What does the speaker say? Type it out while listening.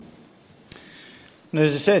And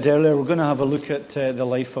as I said earlier, we're going to have a look at the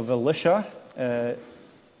life of Elisha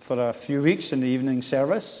for a few weeks in the evening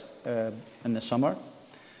service in the summer.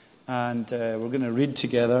 And we're going to read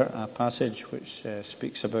together a passage which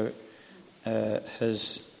speaks about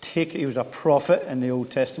he was a prophet in the Old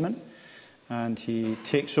Testament, and he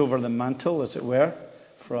takes over the mantle, as it were,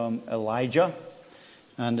 from Elijah.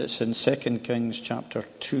 And it's in 2 Kings chapter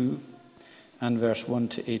 2 and verse 1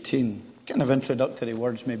 to 18. Kind of introductory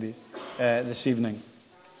words maybe this evening.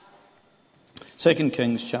 2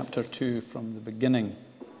 Kings chapter 2 from the beginning.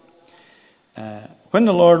 When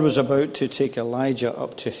the Lord was about to take Elijah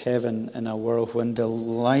up to heaven in a whirlwind,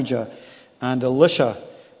 Elijah and Elisha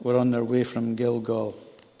were on their way from Gilgal.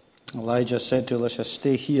 Elijah said to Elisha,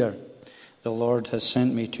 "Stay here. The Lord has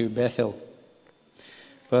sent me to Bethel."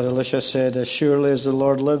 But Elisha said, "As surely as the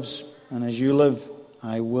Lord lives, and as you live,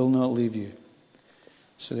 I will not leave you."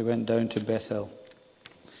 So they went down to Bethel.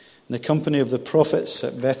 And the company of the prophets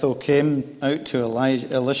at Bethel came out to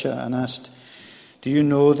Elisha and asked, "Do you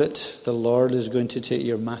know that the Lord is going to take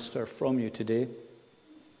your master from you today?"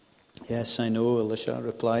 "Yes, I know," Elisha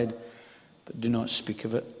replied, "but do not speak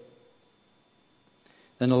of it."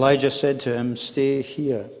 Then Elijah said to him, "Stay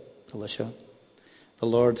here, Elisha. The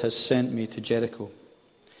Lord has sent me to Jericho."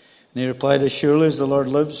 And he replied, "As surely as the Lord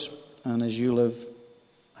lives, and as you live,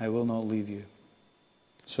 I will not leave you."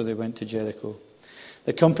 So they went to Jericho.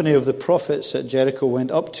 The company of the prophets at Jericho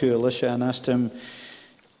went up to Elisha and asked him,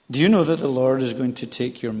 "Do you know that the Lord is going to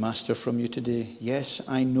take your master from you today?" "Yes,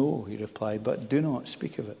 I know," he replied, "but do not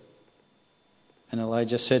speak of it." And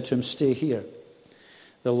Elijah said to him, "Stay here.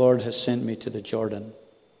 The Lord has sent me to the Jordan."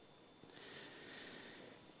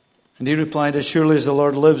 And he replied, "As surely as the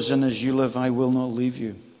Lord lives and as you live, I will not leave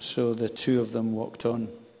you." So the two of them walked on.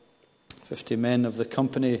 50 men of the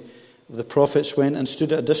company of the prophets went and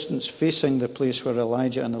stood at a distance facing the place where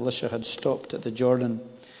Elijah and Elisha had stopped at the Jordan.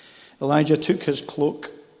 Elijah took his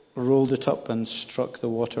cloak, rolled it up, and struck the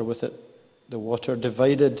water with it. The water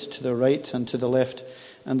divided to the right and to the left,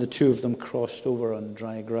 and the two of them crossed over on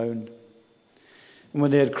dry ground. And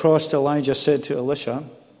when they had crossed, Elijah said to Elisha,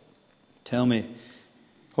 "Tell me,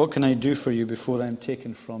 what can I do for you before I am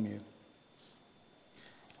taken from you?"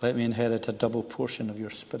 "Let me inherit a double portion of your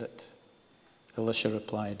spirit," Elisha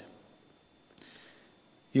replied.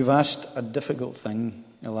 "You've asked a difficult thing,"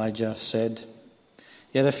 Elijah said.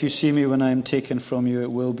 "Yet if you see me when I am taken from you,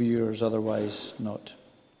 it will be yours, otherwise not."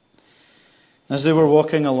 As they were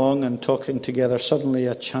walking along and talking together, suddenly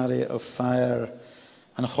a chariot of fire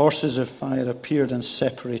and horses of fire appeared and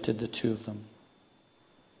separated the two of them.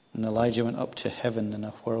 And Elijah went up to heaven in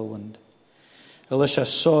a whirlwind. Elisha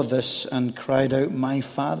saw this and cried out, my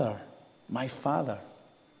father,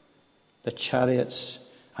 the chariots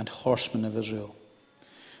and horsemen of Israel."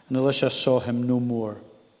 And Elisha saw him no more.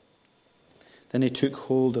 Then he took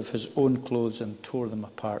hold of his own clothes and tore them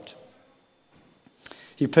apart.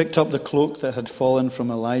 He picked up the cloak that had fallen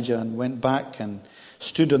from Elijah and went back and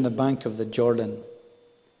stood on the bank of the Jordan.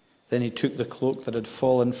 Then he took the cloak that had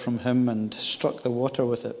fallen from him and struck the water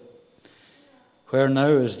with it. "Where now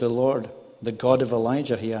is the Lord, the God of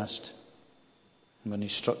Elijah?" he asked. And when he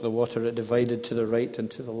struck the water, it divided to the right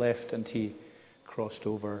and to the left, and he crossed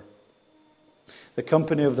over. The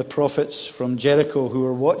company of the prophets from Jericho who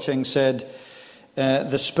were watching said,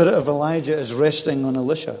 "The spirit of Elijah is resting on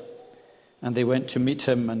Elisha." And they went to meet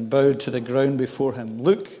him and bowed to the ground before him.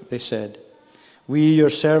 "Look," they said, "we, your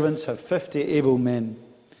servants, have 50 able men.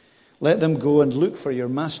 Let them go and look for your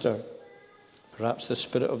master. Perhaps the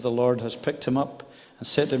Spirit of the Lord has picked him up and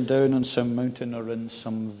set him down on some mountain or in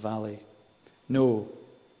some valley." "No,"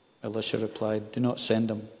 Elisha replied, "do not send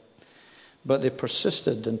him." But they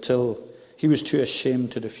persisted until he was too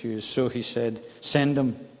ashamed to refuse. So he said, "Send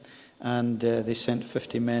him." And they sent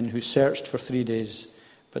 50 men who searched for 3 days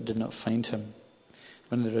but did not find him.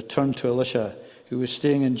 When they returned to Elisha, who was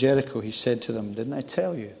staying in Jericho, he said to them, "Didn't I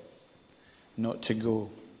tell you not to go?"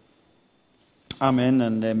 Amen,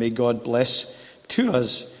 and may God bless to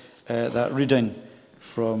us that reading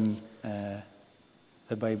from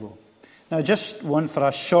the Bible. Now, just one for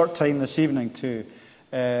a short time this evening to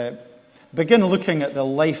begin looking at the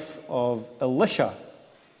life of Elisha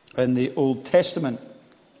in the Old Testament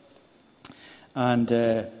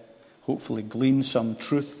and hopefully glean some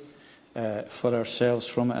truth for ourselves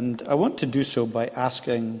from it. And I want to do so by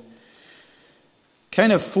asking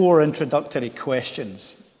kind of 4 introductory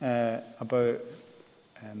questions about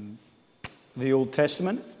the Old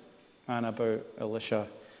Testament and about Elisha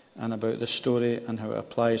and about the story and how it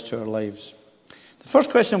applies to our lives. The first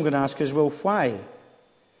question I'm going to ask is, well, why?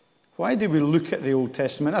 Why do we look at the Old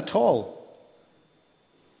Testament at all?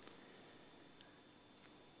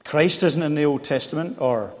 Christ isn't in the Old Testament,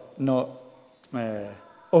 or not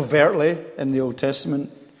overtly in the Old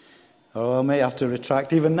Testament. Oh, I may have to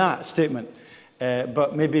retract even that statement.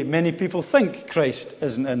 But maybe many people think Christ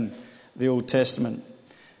isn't in the Old Testament.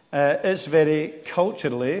 It's very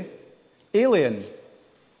culturally alien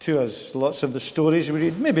to us. Lots of the stories we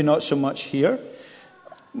read, maybe not so much here.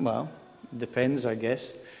 Well, depends, I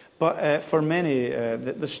guess. But for many,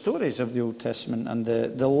 the stories of the Old Testament and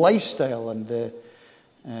the lifestyle and the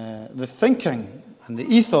thinking and the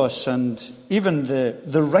ethos and even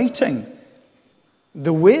the writing,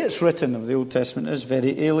 the way it's written of the Old Testament is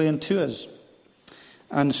very alien to us.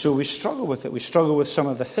 And so we struggle with it. We struggle with some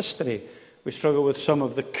of the history. We struggle with some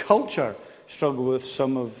of the culture. Struggle with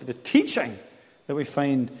some of the teaching that we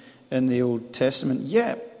find in the Old Testament.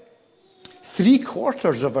 Yet,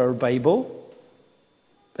 3/4 of our Bible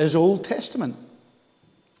is Old Testament.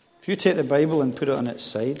 If you take the Bible and put it on its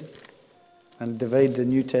side and divide the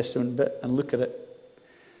New Testament bit and look at it,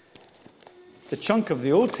 the chunk of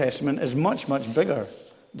the Old Testament is much, much bigger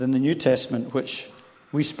than the New Testament, which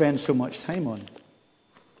we spend so much time on.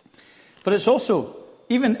 But it's also,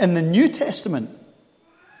 even in the New Testament,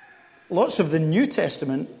 lots of the New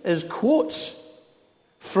Testament is quotes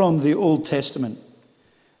from the Old Testament.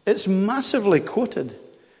 It's massively quoted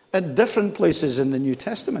at different places in the New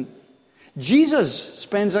Testament. Jesus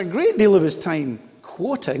spends a great deal of his time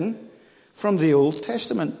quoting from the Old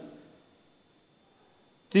Testament.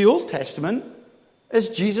 The Old Testament is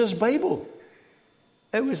Jesus' Bible.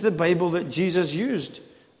 It was the Bible that Jesus used,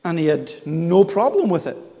 and he had no problem with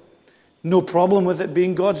it. No problem with it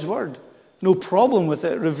being God's word. No problem with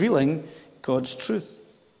it revealing God's truth.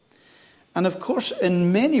 And of course,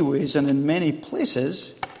 in many ways and in many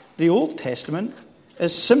places, the Old Testament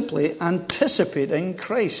is simply anticipating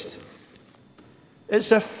Christ.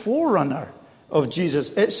 It's a forerunner of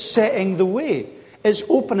Jesus. It's setting the way. It's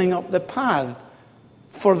opening up the path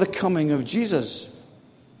for the coming of Jesus.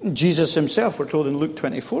 Jesus himself, we're told in Luke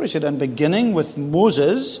 24, he said, "And beginning with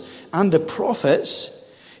Moses and the prophets,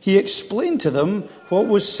 he explained to them what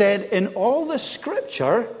was said in all the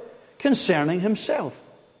scripture concerning himself."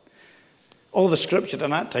 All the scripture in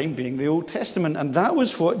that time being the Old Testament. And that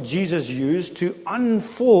was what Jesus used to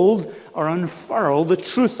unfold or unfurl the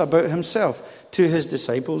truth about himself to his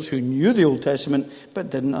disciples who knew the Old Testament but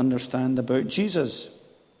didn't understand about Jesus.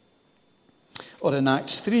 Or in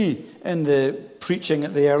Acts 3, in the preaching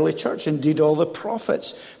at the early church, indeed all the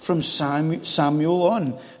prophets from Samuel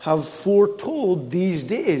on have foretold these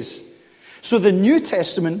days. So the New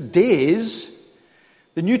Testament days,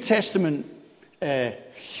 the New Testament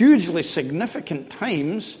hugely significant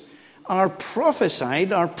times are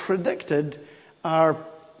prophesied, are predicted, are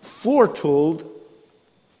foretold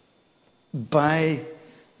by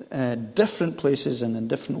different places and in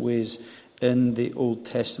different ways in the Old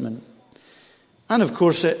Testament. And of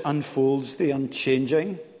course it unfolds the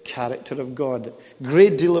unchanging character of God. A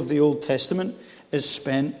great deal of the Old Testament is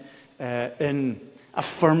spent in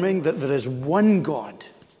affirming that there is one God.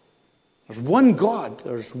 There's one God.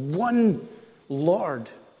 There's one Lord.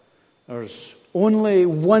 There's only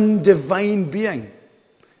one divine being.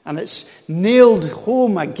 And it's nailed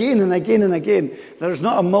home again and again and again. There's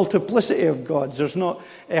not a multiplicity of gods. There's not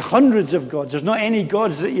hundreds of gods. There's not any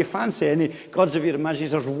gods that you fancy, any gods of your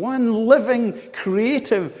imagination. There's one living,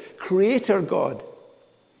 creative, creator God.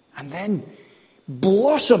 And then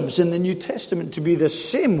blossoms in the New Testament to be the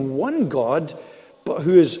same one God, but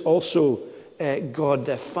who is also God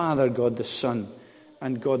the Father, God the Son,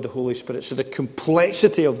 and God the Holy Spirit. So the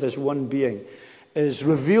complexity of this one being is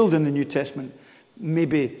revealed in the New Testament,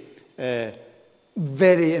 maybe in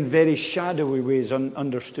very shadowy ways,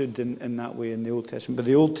 understood in that way in the Old Testament. But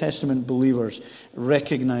the Old Testament believers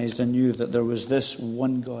recognized and knew that there was this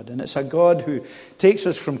one God. And it's a God who takes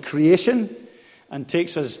us from creation and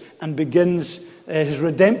takes us and begins his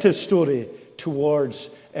redemptive story towards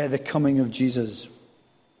the coming of Jesus.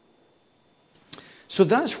 So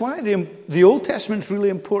that's why the Old Testament is really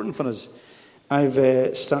important for us.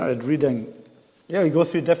 I've started reading. You go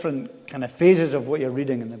through different kind of phases of what you're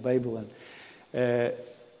reading in the Bible. And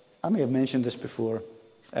I may have mentioned this before.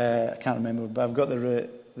 I can't remember, but I've got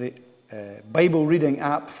the Bible reading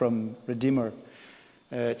app from Redeemer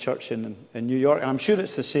Church in New York. And I'm sure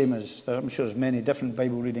it's the same I'm sure there's many different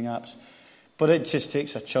Bible reading apps. But it just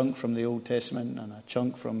takes a chunk from the Old Testament and a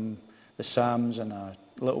chunk from the Psalms and a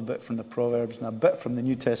little bit from the Proverbs and a bit from the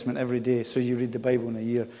New Testament every day. So you read the Bible in a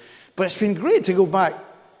year. But it's been great to go back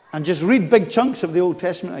and just read big chunks of the Old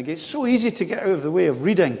Testament again. It's so easy to get out of the way of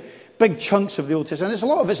reading big chunks of the Old Testament. And a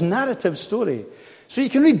lot of it's narrative story. So you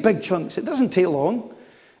can read big chunks. It doesn't take long.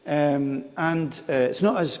 And it's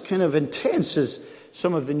not as kind of intense as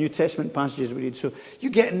some of the New Testament passages we read. So you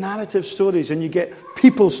get narrative stories, and you get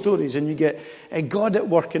people stories, and you get God at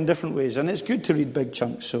work in different ways. And it's good to read big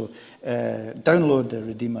chunks. So download the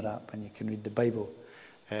Redeemer app, and you can read the Bible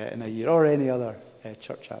in a year, or any other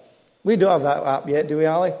church app. We don't have that app yet, do we,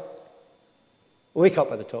 Ali? Wake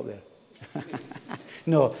up at the top there.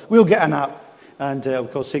 No, we'll get an app, and we'll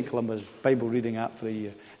call St. Columba's Bible reading app for a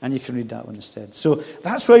year, and you can read that one instead. So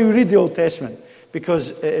that's why we read the Old Testament,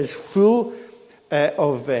 because it is full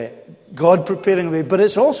of God preparing the way, but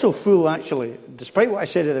it's also full, actually, despite what I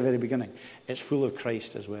said at the very beginning, it's full of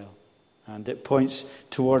Christ as well. And it points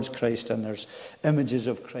towards Christ, and there's images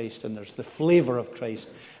of Christ, and there's the flavour of Christ,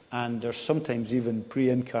 and there's sometimes even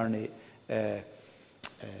pre-incarnate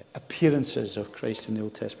appearances of Christ in the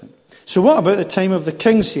Old Testament. So what about the time of the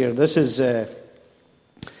kings here? This is,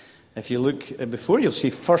 if you look before, you'll see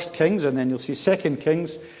 1 Kings, and then you'll see 2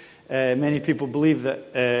 Kings. Many people believe that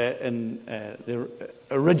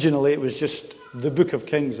originally it was just the book of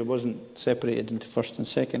Kings. It wasn't separated into 1st and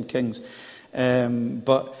 2nd Kings.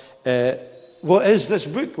 But what is this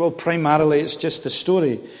book? Well, primarily it's just the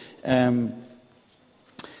story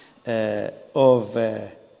of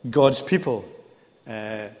God's people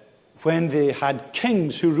when they had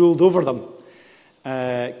kings who ruled over them.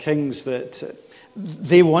 Kings that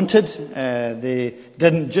they wanted. They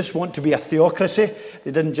didn't just want to be a theocracy.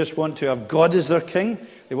 They didn't just want to have God as their king.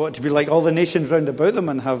 They wanted to be like all the nations round about them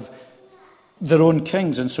and have their own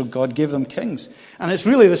kings. And so God gave them kings. And it's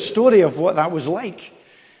really the story of what that was like.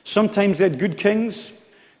 Sometimes they had good kings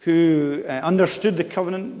who understood the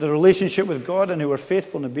covenant, the relationship with God, and who were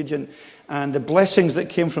faithful and obedient, and the blessings that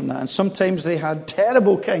came from that. And sometimes they had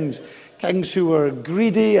terrible kings, kings who were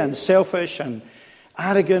greedy and selfish and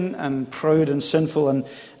arrogant and proud and sinful.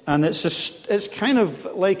 And it's kind of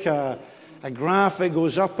like a graph that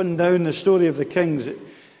goes up and down the story of the kings.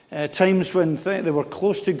 Times when they were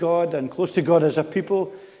close to God and close to God as a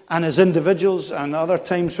people and as individuals, and other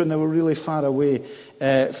times when they were really far away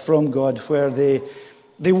from God, where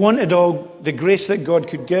they wanted all the grace that God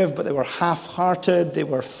could give, but they were half-hearted, they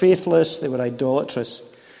were faithless, they were idolatrous.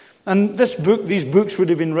 And these books would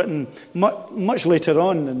have been written much later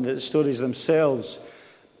on than the stories themselves,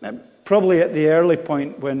 probably at the early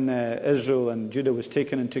point when Israel and Judah was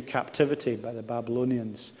taken into captivity by the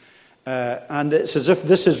Babylonians. And it's as if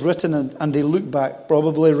this is written, and they look back,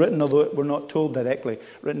 probably written, although we're not told directly,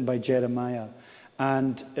 written by Jeremiah.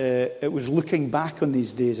 And it was looking back on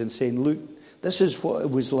these days and saying, look, this is what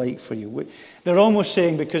it was like for you. They're almost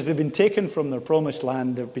saying, because they've been taken from their promised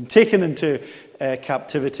land, they've been taken into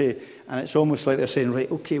captivity, and it's almost like they're saying,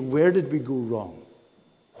 right, okay, where did we go wrong?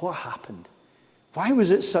 What happened? Why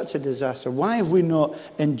was it such a disaster? Why have we not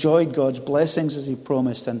enjoyed God's blessings as he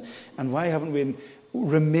promised? And why haven't we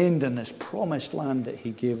remained in this promised land that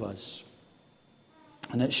he gave us?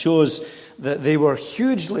 And it shows that there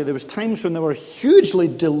was times when they were hugely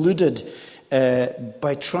deluded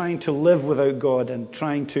by trying to live without God and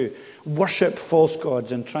trying to worship false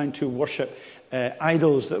gods and trying to worship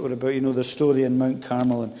idols that were about, the story in Mount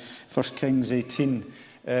Carmel in 1 Kings 18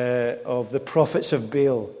 of the prophets of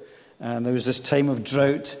Baal. And there was this time of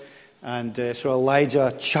drought, and so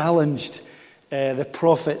Elijah challenged the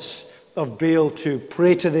prophets of Baal to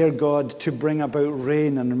pray to their God to bring about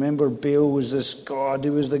rain. And remember, Baal was this god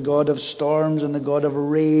who was the god of storms and the god of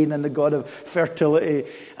rain and the god of fertility.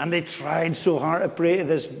 And they tried so hard to pray to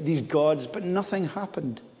these gods, but nothing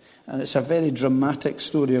happened. And it's a very dramatic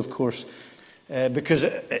story, of course, because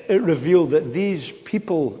it revealed that these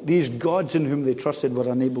people, these gods in whom they trusted, were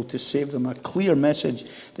unable to save them. A clear message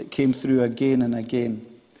that came through again and again.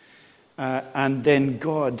 And then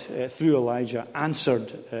God, through Elijah,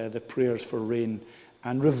 answered the prayers for rain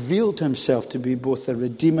and revealed himself to be both the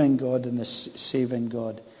redeeming God and the saving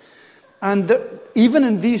God. And even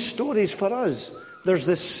in these stories for us, there's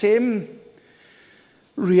the same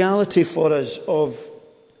reality for us of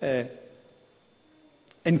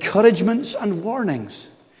encouragements and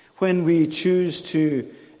warnings when we choose to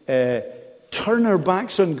turn our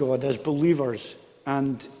backs on God as believers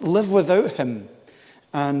and live without him,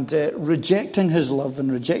 and rejecting his love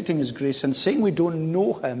and rejecting his grace and saying we don't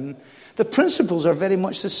know him. The principles are very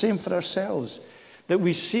much the same for ourselves, that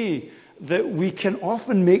we see that we can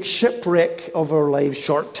often make shipwreck of our lives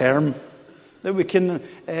short term, that we can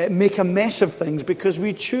make a mess of things because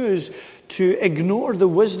we choose to ignore the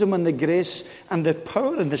wisdom and the grace and the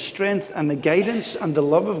power and the strength and the guidance and the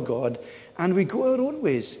love of God, and we go our own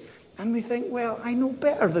ways. And we think, well, I know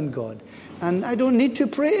better than God, and I don't need to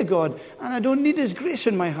pray to God, and I don't need his grace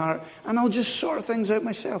in my heart, and I'll just sort things out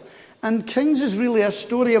myself. And Kings is really a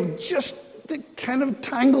story of just the kind of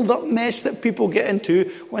tangled up mess that people get into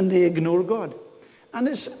when they ignore God. And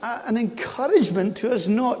it's an encouragement to us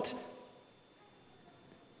not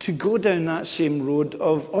to go down that same road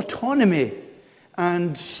of autonomy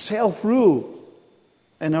and self-rule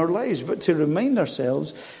in our lives, but to remind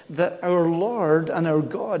ourselves that our Lord and our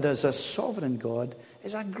God as a sovereign God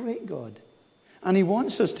is a great God. And he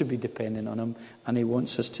wants us to be dependent on him, and he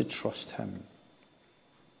wants us to trust him.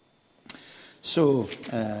 So,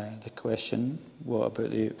 the question, why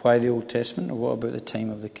the Old Testament, or what about the time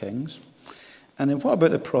of the kings? And then what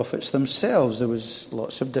about the prophets themselves? There was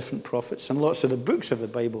lots of different prophets, and lots of the books of the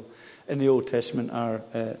Bible in the Old Testament are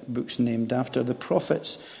books named after the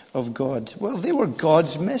prophets of God. Well, they were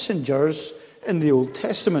God's messengers in the Old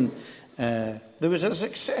Testament. There was a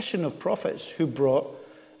succession of prophets who brought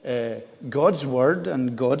God's word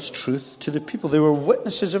and God's truth to the people. They were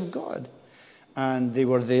witnesses of God. And they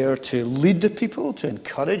were there to lead the people, to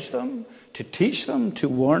encourage them, to teach them, to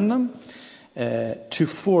warn them, to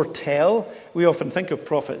foretell. We often think of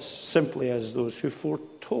prophets simply as those who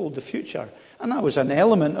foretold the future. And that was an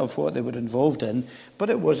element of what they were involved in, but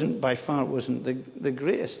it wasn't, by far, the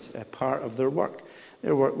greatest part of their work.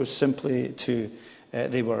 Their work was simply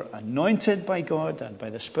they were anointed by God and by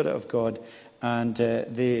the Spirit of God, and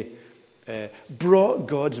they brought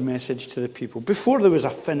God's message to the people before there was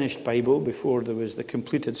a finished Bible, before there was the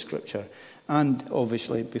completed Scripture, and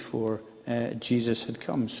obviously before Jesus had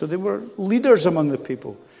come. So they were leaders among the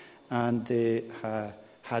people, and they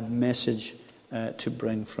had message to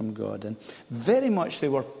bring from God. And very much they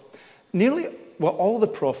were, all the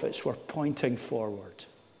prophets were pointing forward.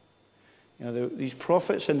 You know, these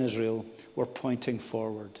prophets in Israel were pointing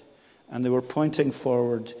forward, and they were pointing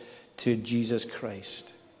forward to Jesus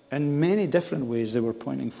Christ. In many different ways, they were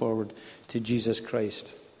pointing forward to Jesus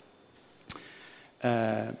Christ.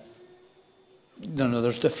 There's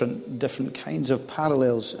different kinds of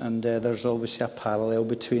parallels, and there's obviously a parallel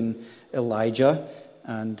between Elijah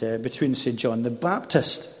and between, say, John the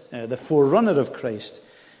Baptist, the forerunner of Christ.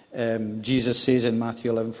 Jesus says in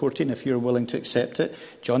Matthew 11:14, if you're willing to accept it,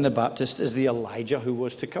 John the Baptist is the Elijah who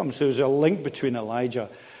was to come. So there's a link between Elijah,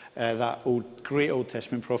 that great Old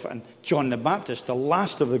Testament prophet, and John the Baptist, the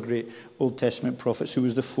last of the great Old Testament prophets, who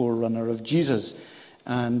was the forerunner of Jesus.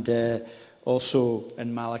 And also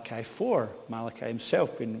in Malachi 4, Malachi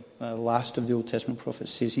himself, being the last of the Old Testament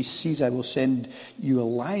prophets, says, he sees, I will send you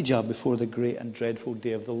Elijah before the great and dreadful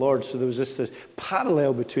day of the Lord. So there was this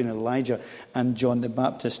parallel between Elijah and John the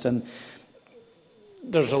Baptist. And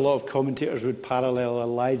there's a lot of commentators would parallel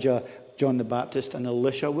Elijah, John the Baptist, and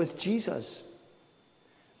Elisha with Jesus.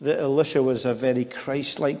 That Elisha was a very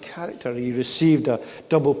Christ-like character. He received a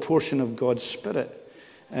double portion of God's Spirit.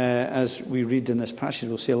 As we read in this passage,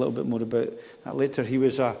 we'll say a little bit more about that later. He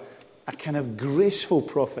was a kind of graceful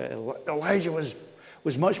prophet. Elijah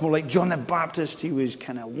was much more like John the Baptist. He was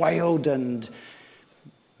kind of wild and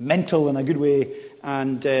mental in a good way,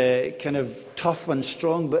 and kind of tough and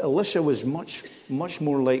strong. But Elisha was much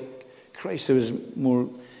more like Christ. There was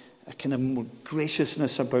a kind of more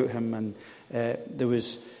graciousness about him, and there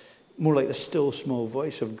was more like the still small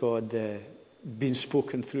voice of God being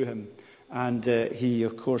spoken through him. And he,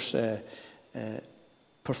 of course,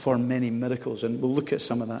 performed many miracles. And we'll look at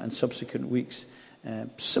some of that in subsequent weeks.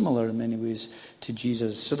 Similar in many ways to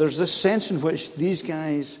Jesus. So there's this sense in which these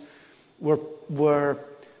guys were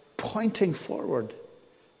pointing forward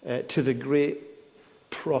to the great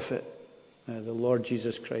prophet, the Lord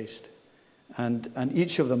Jesus Christ. And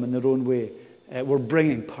each of them in their own way were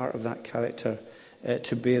bringing part of that character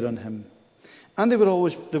to bear on him. And they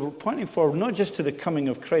were pointing forward not just to the coming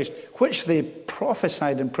of Christ, which they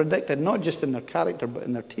prophesied and predicted, not just in their character but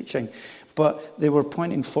in their teaching, but they were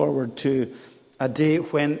pointing forward to a day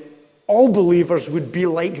when all believers would be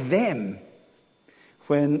like them,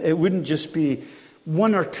 when it wouldn't just be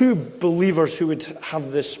one or two believers who would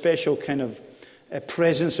have this special kind of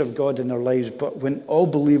presence of God in their lives, but when all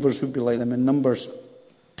believers would be like them. In Numbers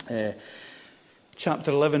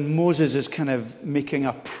chapter 11, Moses is kind of making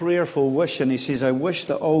a prayerful wish, and he says, I wish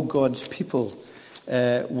that all God's people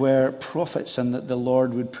were prophets and that the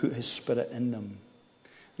Lord would put his Spirit in them.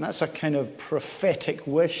 And that's a kind of prophetic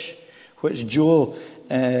wish which Joel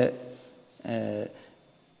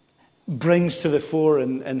brings to the fore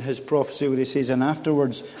in his prophecy, where he says, and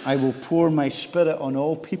afterwards I will pour my Spirit on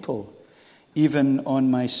all people, even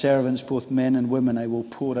on my servants, both men and women, I will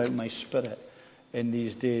pour out my Spirit in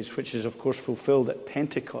these days, which is, of course, fulfilled at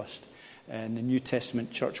Pentecost in the New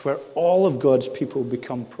Testament church, where all of God's people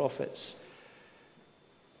become prophets.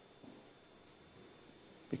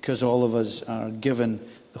 Because all of us are given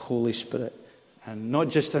the Holy Spirit, and not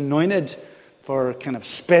just anointed for kind of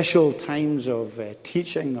special times of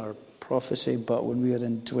teaching or prophecy, but when we are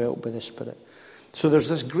indwelt by the Spirit. So there's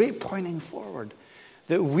this great pointing forward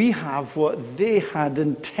that we have what they had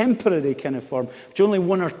in temporary kind of form, which only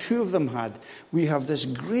one or two of them had. We have this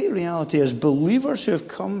great reality as believers who have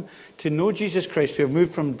come to know Jesus Christ, who have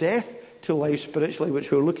moved from death to life spiritually,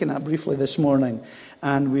 which we were looking at briefly this morning.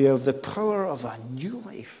 And we have the power of a new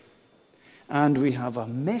life. And we have a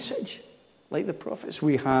message, like the prophets.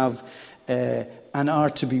 We have and are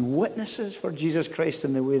to be witnesses for Jesus Christ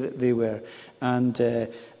in the way that they were. And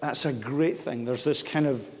that's a great thing. There's this kind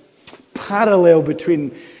of parallel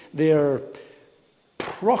between their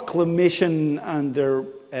proclamation and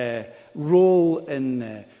their role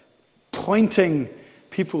in pointing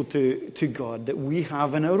people to God that we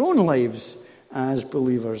have in our own lives as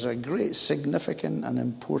believers. A great, significant and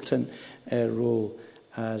important role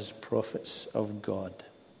as prophets of God.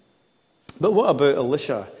 But what about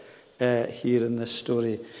Elisha here in this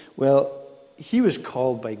story? Well, he was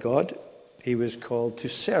called by God. He was called to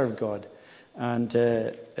serve God. And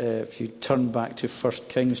if you turn back to 1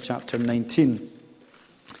 Kings chapter 19,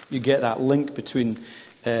 you get that link between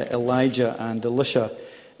Elijah and Elisha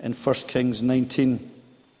in 1 Kings 19.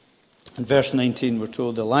 In verse 19, we're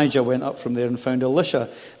told, Elijah went up from there and found Elisha,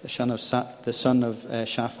 the son of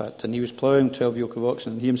Shaphat, and he was ploughing 12 yoke of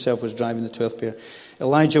oxen, and he himself was driving the 12th pair.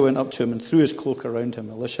 Elijah went up to him and threw his cloak around him.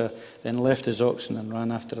 Elisha then left his oxen and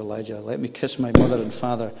ran after Elijah. Let me kiss my mother and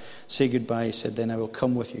father. Say goodbye, he said, then I will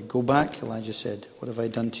come with you. Go back, Elijah said. What have I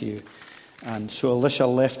done to you? And so Elisha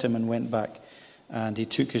left him and went back. And he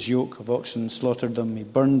took his yoke of oxen and slaughtered them. He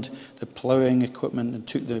burned the ploughing equipment and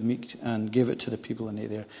took the meat and gave it to the people and ate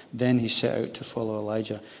there. Then he set out to follow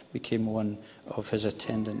Elijah, became one of his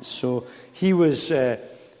attendants. So he was, at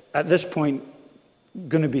this point,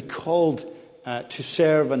 going to be called to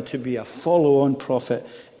serve and to be a follow-on prophet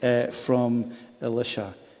from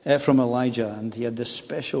Elijah. And he had this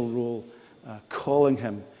special role calling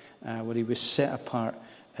him, where he was set apart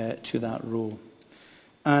to that role.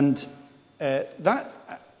 And I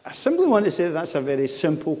simply want to say that's a very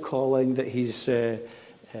simple calling, that he's in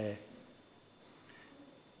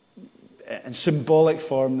symbolic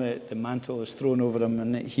form, the mantle is thrown over him,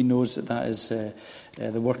 and he knows that is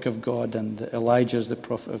the work of God, and Elijah is the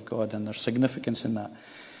prophet of God, and there's significance in that.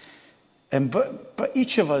 But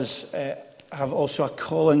each of us have also a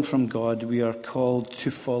calling from God. We are called to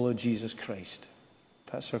follow Jesus Christ.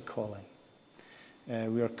 That's our calling.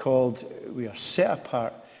 We are set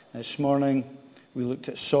apart. This morning, we looked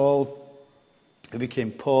at Saul, who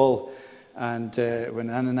became Paul, and when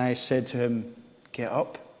Ananias said to him, get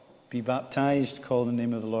up, be baptized, call in the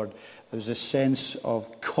name of the Lord, there was a sense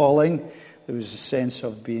of calling, there was a sense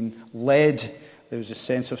of being led, there was a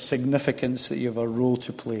sense of significance that you have a role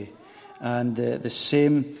to play. And the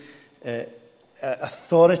same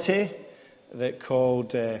authority that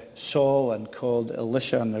called Saul and called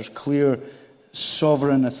Elisha, and there's clear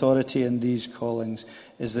sovereign authority in these callings,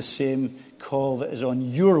 is the same call that is on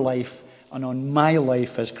your life and on my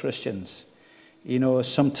life as Christians. You know,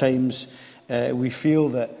 sometimes we feel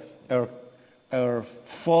that our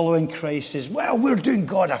following Christ is, well, we're doing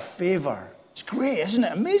God a favor. It's great, isn't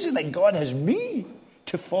it? Amazing that God has me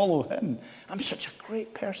to follow him. I'm such a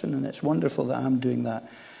great person, and it's wonderful that I'm doing that.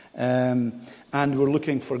 And we're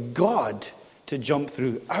looking for God to jump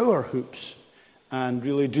through our hoops and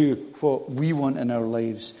really do what we want in our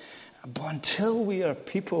lives. But until we are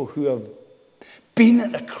people who have been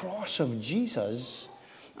at the cross of Jesus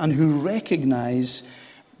and who recognize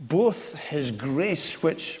both his grace,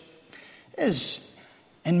 which is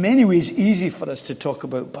in many ways easy for us to talk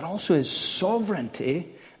about, but also his sovereignty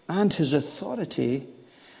and his authority,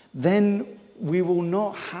 then we will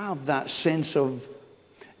not have that sense of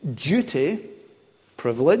duty,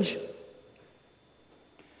 privilege,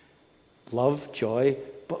 love, joy,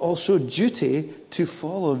 but also duty to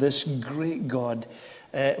follow this great God.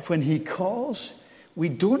 When he calls, we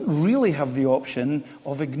don't really have the option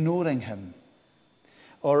of ignoring him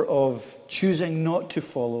or of choosing not to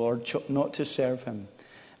follow or not to serve him.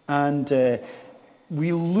 And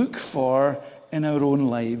we look for, in our own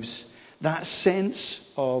lives, that sense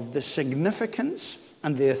of the significance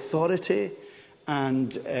and the authority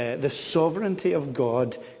and the sovereignty of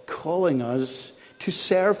God calling us to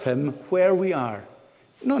serve him where we are.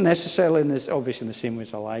 Not necessarily obviously in the same way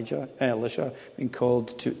as Elisha being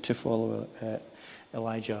called to follow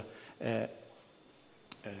Elijah,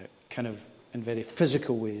 kind of in very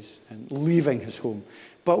physical ways and leaving his home.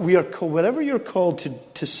 But we are called, wherever you're called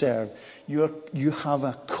to serve, you have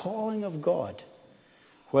a calling of God.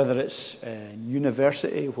 Whether it's in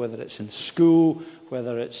university, whether it's in school,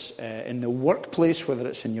 whether it's in the workplace, whether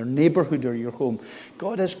it's in your neighborhood or your home.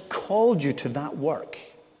 God has called you to that work.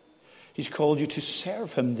 He's called you to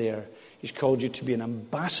serve him there. He's called you to be an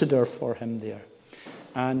ambassador for him there.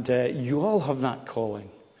 And you all have that calling.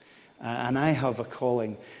 And I have a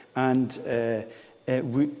calling. And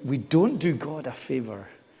we don't do God a favor.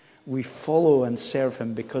 We follow and serve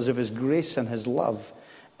him because of his grace and his love.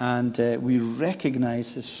 And we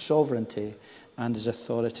recognize his sovereignty and his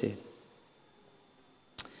authority.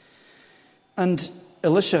 And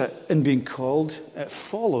Elisha, in being called,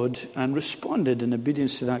 followed and responded in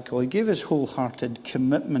obedience to that call. He gave his wholehearted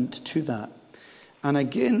commitment to that. And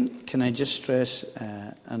again, can I just stress,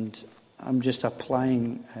 and I'm just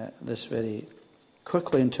applying this very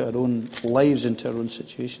quickly into our own lives, into our own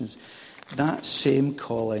situations, that same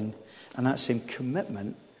calling and that same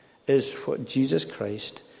commitment is what Jesus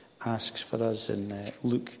Christ asks for us in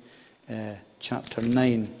Luke chapter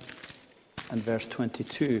 9 and verse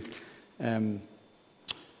 22.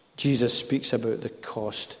 Jesus speaks about the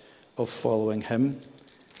cost of following him.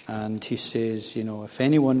 And he says, if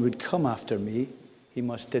anyone would come after me, he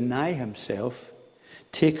must deny himself,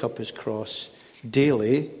 take up his cross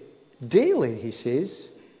daily. Daily, he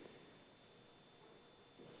says.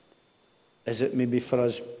 Is it maybe for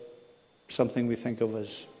us something we think of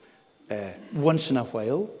as once in a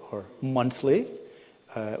while, or monthly,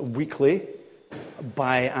 weekly,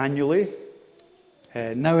 biannually,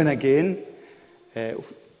 now and again?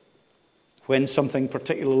 When something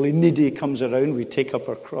particularly needy comes around, we take up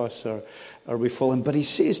our cross or we follow him. But he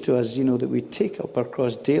says to us, that we take up our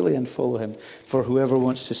cross daily and follow him. For whoever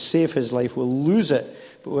wants to save his life will lose it,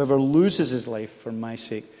 but whoever loses his life for my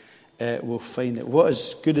sake will find it. What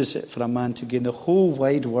is good is it for a man to gain the whole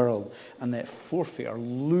wide world and yet forfeit or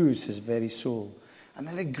lose his very soul? And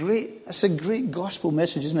that's a great gospel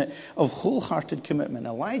message, isn't it? Of wholehearted commitment.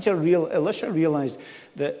 Elisha realized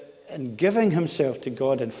that in giving himself to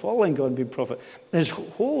God and following God and being prophet, his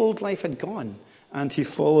whole old life had gone. And he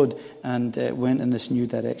followed and went in this new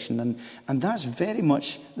direction. And that's very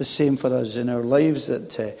much the same for us in our lives,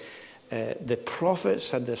 that the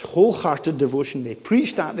prophets had this wholehearted devotion. They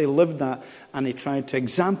preached that, they lived that, and they tried to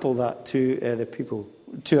example that to the people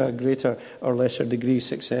to a greater or lesser degree,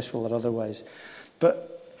 successful or otherwise. But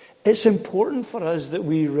it's important for us that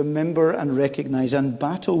we remember and recognize and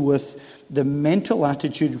battle with the mental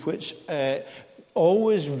attitude which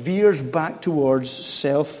always veers back towards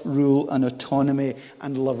self-rule and autonomy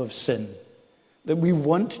and love of sin. That we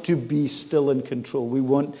want to be still in control. We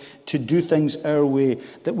want to do things our way.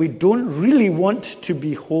 That we don't really want to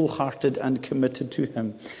be wholehearted and committed to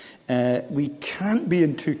him. We can't be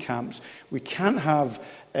in two camps. We can't have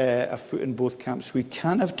a foot in both camps. We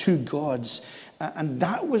can't have two gods. And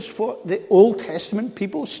that was what the Old Testament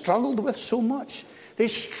people struggled with so much. They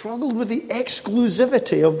struggled with the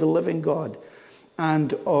exclusivity of the living God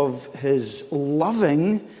and of his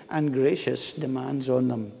loving and gracious demands on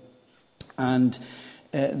them, and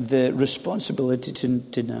the responsibility to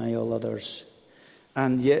deny all others.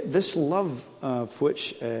 And yet this love of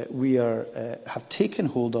which we have taken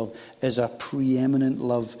hold of is a preeminent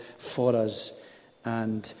love for us.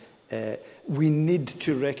 And we need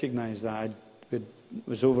to recognize that. I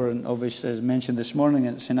was over, and obviously as mentioned this morning,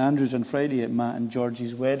 at St Andrews on Friday at Matt and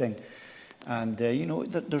Georgie's wedding. And,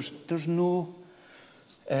 there's no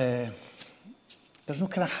kind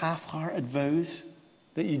of half-hearted vows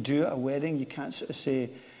that you do at a wedding. You can't sort of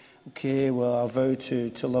say, okay, well, I'll vow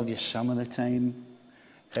to love you some of the time.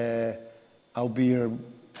 I'll be your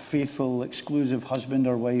faithful, exclusive husband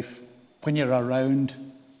or wife when you're around.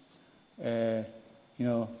 It'll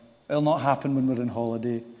not happen when we're on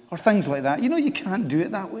holiday. Or things like that. You can't do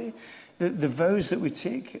it that way. The vows that we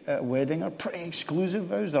take at a wedding are pretty exclusive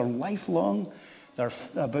vows. They're lifelong. They're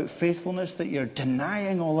about faithfulness, that you're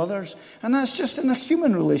denying all others. And that's just in a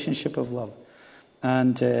human relationship of love.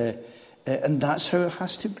 And that's how it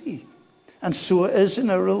has to be. And so it is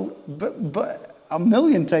but a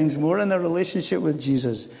million times more in a relationship with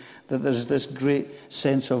Jesus, that there's this great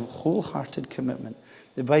sense of wholehearted commitment.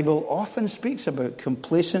 The Bible often speaks about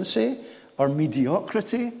complacency or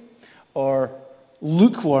mediocrity or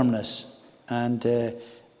lukewarmness. And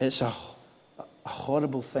it's a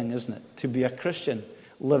horrible thing, isn't it, to be a Christian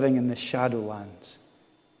living in the shadowlands,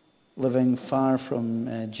 living far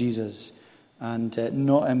from Jesus and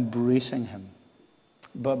not embracing him,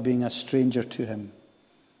 but being a stranger to him,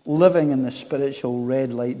 living in the spiritual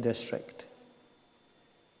red light district,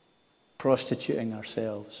 prostituting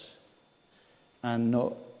ourselves and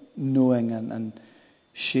not knowing and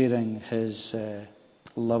sharing his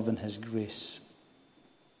love and his grace.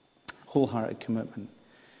 Wholehearted commitment.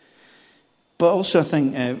 But also I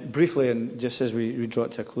think, briefly, and just as we draw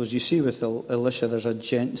it to a close, you see with Elisha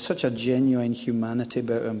there's such a genuine humanity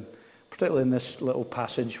about him, particularly in this little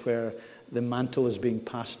passage where the mantle is being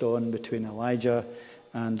passed on between Elijah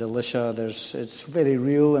and Elisha. It's very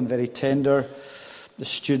real and very tender. The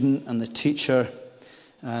student and the teacher.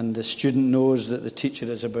 And the student knows that the teacher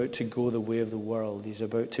is about to go the way of the world. He's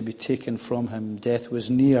about to be taken from him. Death was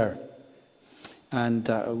near. And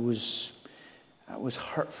it was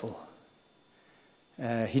hurtful.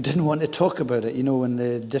 He didn't want to talk about it. When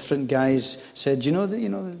the different guys said,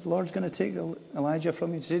 the Lord's going to take Elijah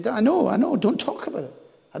from you. He said, I know, don't talk about it.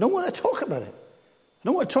 I don't want to talk about it. I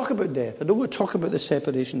don't want to talk about death. I don't want to talk about the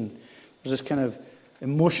separation. There's this kind of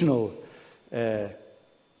emotional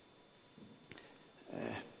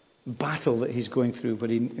battle that he's going through, but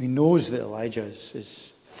he knows that Elijah,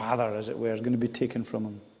 his father, as it were, is going to be taken from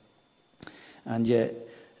him. And yet,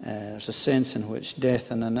 there's a sense in which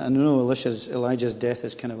death, and I know Elijah's death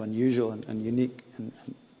is kind of unusual and unique in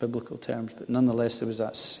biblical terms, but nonetheless there was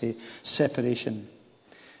that separation.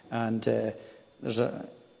 And there's a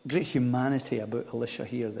great humanity about Elisha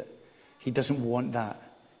here, that he doesn't want that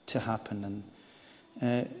to happen.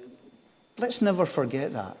 And let's never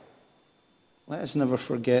forget that. Let us never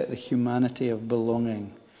forget the humanity of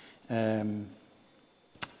belonging to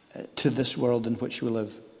this world in which we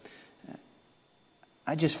live.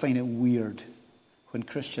 I just find it weird when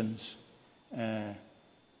Christians kind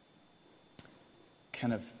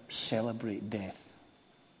of celebrate death,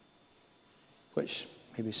 which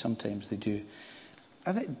maybe sometimes they do.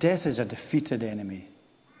 I think death is a defeated enemy,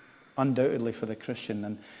 undoubtedly, for the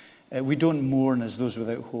Christian. And we don't mourn as those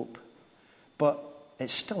without hope. But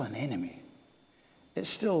it's still an enemy. It's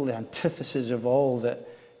still the antithesis of all that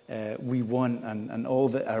we want and all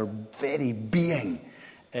that our very being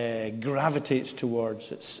gravitates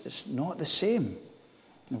towards. It's not the same.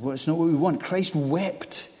 It's not what we want. Christ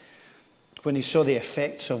wept when he saw the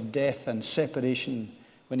effects of death and separation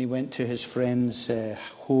when he went to his friend's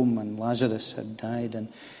home and Lazarus had died. And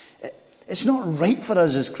it's not right for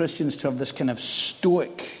us as Christians to have this kind of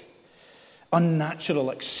stoic, unnatural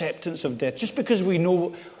acceptance of death just because we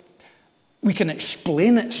know we can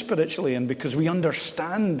explain it spiritually and because we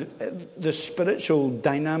understand the spiritual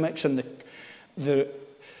dynamics and the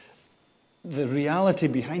reality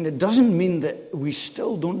behind it. Doesn't mean that we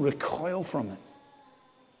still don't recoil from it.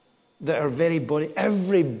 That our very body,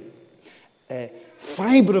 every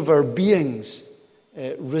fibre of our beings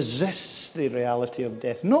resists the reality of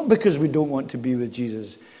death. Not because we don't want to be with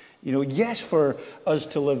Jesus. Yes, for us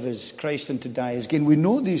to live as Christ and to die as gain. We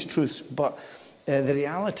know these truths, but the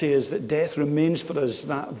reality is that death remains for us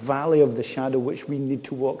that valley of the shadow which we need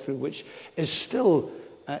to walk through, which is still,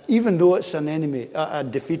 even though it's an enemy, a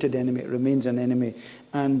defeated enemy, it remains an enemy.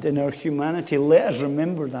 And in our humanity, let us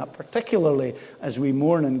remember that, particularly as we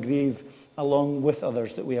mourn and grieve along with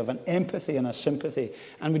others, that we have an empathy and a sympathy,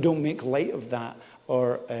 and we don't make light of that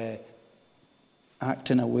or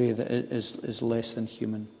act in a way that is less than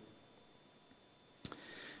human.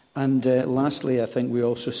 And lastly, I think we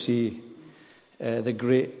also see the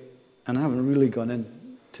great, and I haven't really gone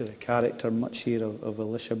into the character much here of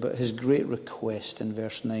Elisha, but his great request in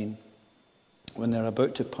verse 9. When they're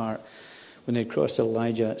about to part, when they crossed,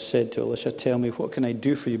 Elijah said to Elisha, "Tell me, what can I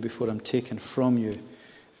do for you before I'm taken from you?"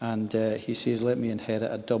 And he says, "Let me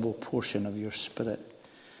inherit a double portion of your spirit."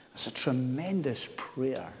 It's a tremendous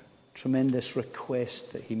prayer, tremendous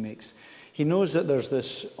request that he makes. He knows that there's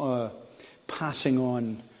this passing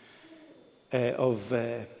on of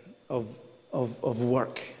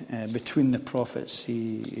work between the prophets.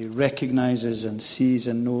 He recognizes and sees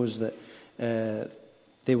and knows that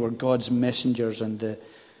they were God's messengers, and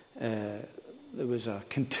there was a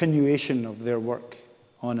continuation of their work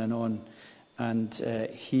on and on. And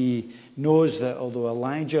he knows that although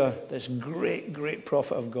Elijah, this great, great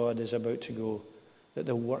prophet of God, is about to go, that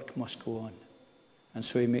the work must go on. And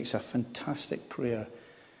so he makes a fantastic prayer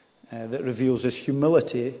that reveals his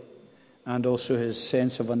humility and also his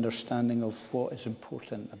sense of understanding of what is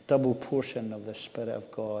important, a double portion of the Spirit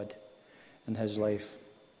of God in his life.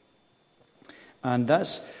 And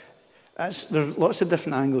there's lots of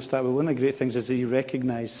different angles to that, but one of the great things is that he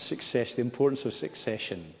recognized success, the importance of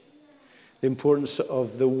succession, the importance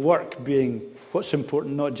of the work being what's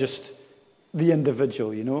important, not just the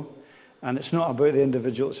individual, And it's not about the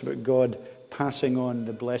individual, it's about God passing on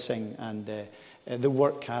the blessing and the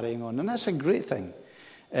work carrying on. And that's a great thing.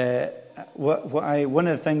 One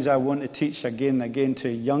of the things I want to teach again to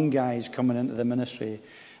young guys coming into the ministry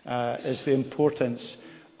is the importance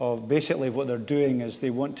of basically what they're doing is they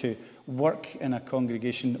want to work in a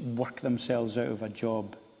congregation, work themselves out of a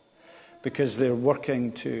job, because they're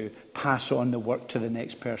working to pass on the work to the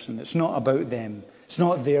next person. It's not about them. It's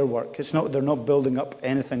not their work. They're not building up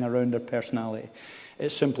anything around their personality.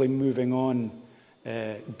 It's simply moving on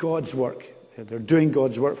God's work. They're doing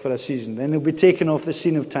God's work for a season. Then they'll be taken off the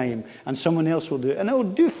scene of time and someone else will do it. And it'll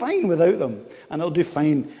do fine without them. And it'll do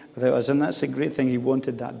fine without us. And that's a great thing. He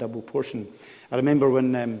wanted that double portion. I remember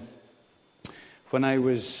when I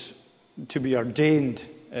was to be ordained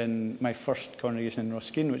in my first congregation in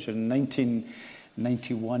Roskilde, which was in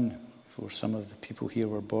 1991, before some of the people here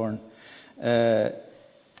were born.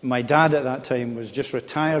 My dad at that time was just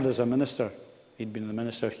retired as a minister. He'd been the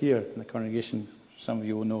minister here in the congregation. Some of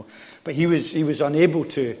you will know, but he was unable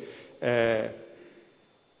to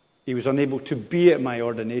be at my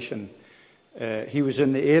ordination. He was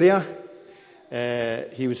in the area.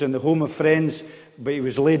 He was in the home of friends, but he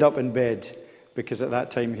was laid up in bed because at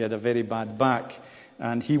that time he had a very bad back,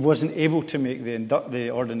 and he wasn't able to make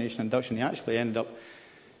the ordination induction. He actually ended up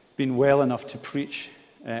being well enough to preach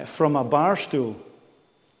from a bar stool,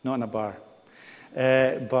 not in a bar,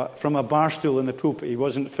 but from a bar stool in the pulpit. He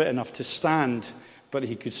wasn't fit enough to stand, but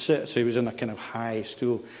he could sit, so he was in a kind of high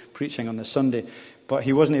stool preaching on the Sunday. But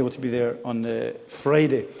he wasn't able to be there on the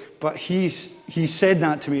Friday. But he said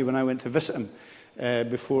that to me when I went to visit him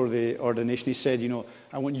before the ordination. He said,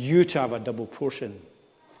 I want you to have a double portion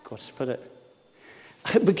of God's Spirit.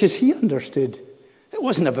 Because he understood. It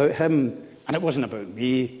wasn't about him, and it wasn't about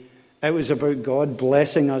me. It was about God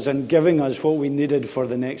blessing us and giving us what we needed for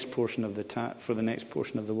the next portion of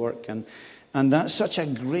the work. And that's such a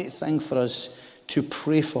great thing for us to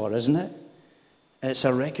pray for, isn't it? It's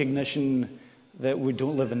a recognition that we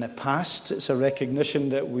don't live in the past. It's a recognition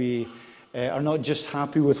that we are not just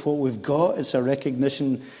happy with what we've got. It's a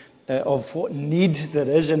recognition of what need there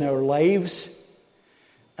is in our lives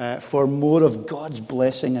for more of God's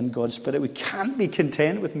blessing and God's Spirit. We can't be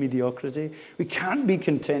content with mediocrity. We can't be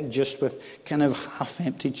content just with kind of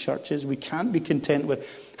half-empty churches. We can't be content with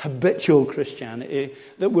habitual Christianity.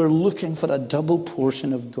 That we're looking for a double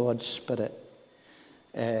portion of God's Spirit.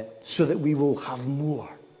 So that we will have more.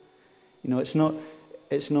 It's not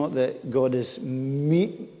that God is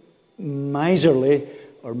miserly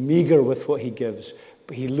or meager with what he gives,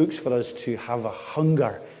 but he looks for us to have a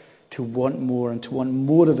hunger to want more and to want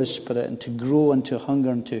more of his Spirit and to grow and to hunger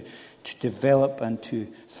and to develop and to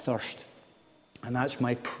thirst. And that's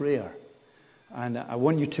my prayer. And I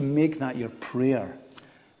want you to make that your prayer.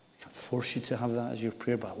 I can't force you to have that as your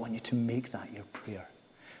prayer, but I want you to make that your prayer.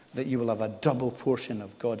 That you will have a double portion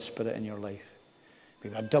of God's Spirit in your life.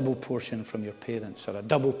 Maybe a double portion from your parents, or a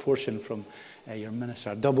double portion from your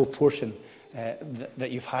minister, a double portion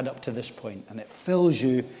that you've had up to this point. And it fills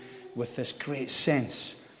you with this great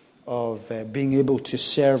sense of being able to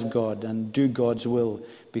serve God and do God's will,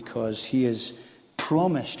 because he has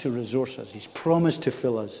promised to resource us. He's promised to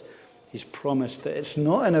fill us. He's promised that it's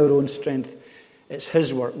not in our own strength, it's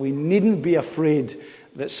his work. We needn't be afraid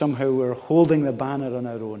that somehow we're holding the banner on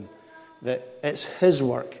our own, that it's his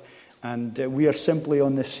work, and we are simply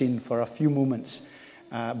on the scene for a few moments,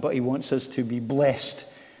 but he wants us to be blessed,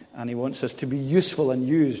 and he wants us to be useful and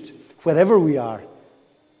used wherever we are,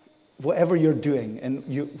 whatever you're doing, and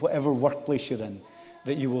whatever workplace you're in,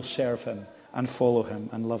 that you will serve him and follow him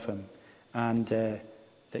and love him, and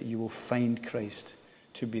that you will find Christ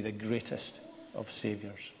to be the greatest of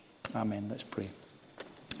Saviours. Amen. Let's pray.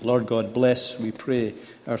 Lord God, bless, we pray,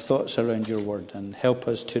 our thoughts around your word, and help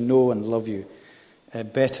us to know and love you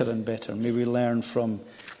better and better. May we learn from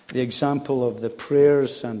the example of the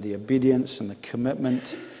prayers and the obedience and the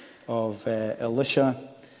commitment of Elisha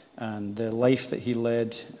and the life that he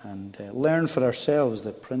led, and learn for ourselves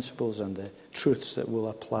the principles and the truths that will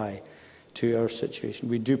apply to our situation.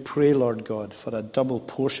 We do pray, Lord God, for a double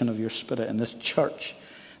portion of your Spirit in this church,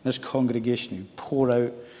 in this congregation. You pour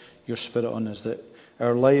out your Spirit on us, that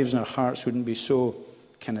our lives and our hearts wouldn't be so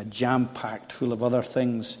kind of jam-packed full of other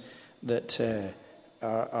things that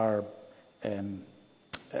are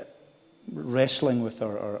wrestling with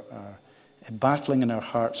or battling in our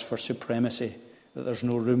hearts for supremacy, that there's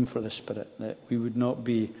no room for the Spirit, that we would not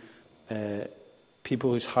be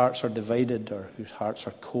people whose hearts are divided or whose hearts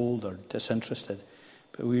are cold or disinterested,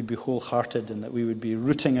 but we would be wholehearted, and that we would be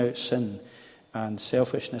rooting out sin and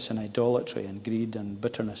selfishness and idolatry and greed and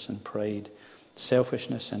bitterness and pride,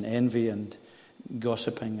 selfishness and envy and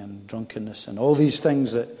gossiping and drunkenness and all these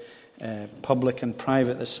things that public and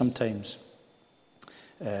private that sometimes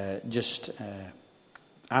just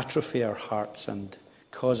atrophy our hearts and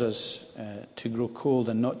cause us to grow cold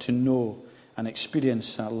and not to know and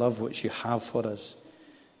experience that love which you have for us,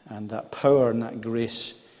 and that power and that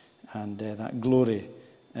grace and that glory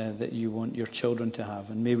that you want your children to have.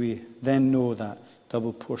 And may we then know that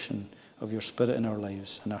double portion of your Spirit in our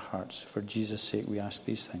lives and our hearts. For Jesus' sake we ask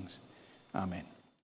these things. Amen.